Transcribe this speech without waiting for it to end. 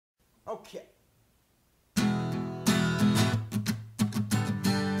Okay.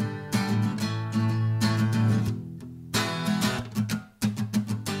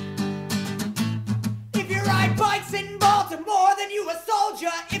 If you ride bikes in Baltimore, then you a soldier.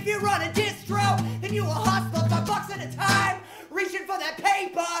 If you run a distro, then you a hustler. $5 at a time, reaching for that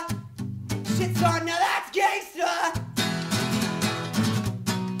paper. Shit, son, now that's gangsta.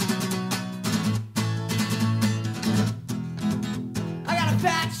 I got a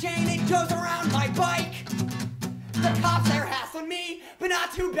fat chain, it goes around my bike. The cops, they're hassling me, but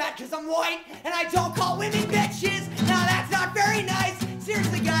not too bad cause I'm white. And I don't call women bitches. Now that's not very nice.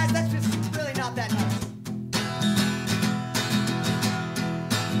 Seriously guys, that's just really not that nice.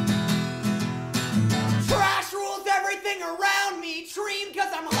 Trash rules everything around me. T.R.E.A.M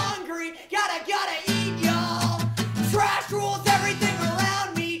cause I'm hungry. Gotta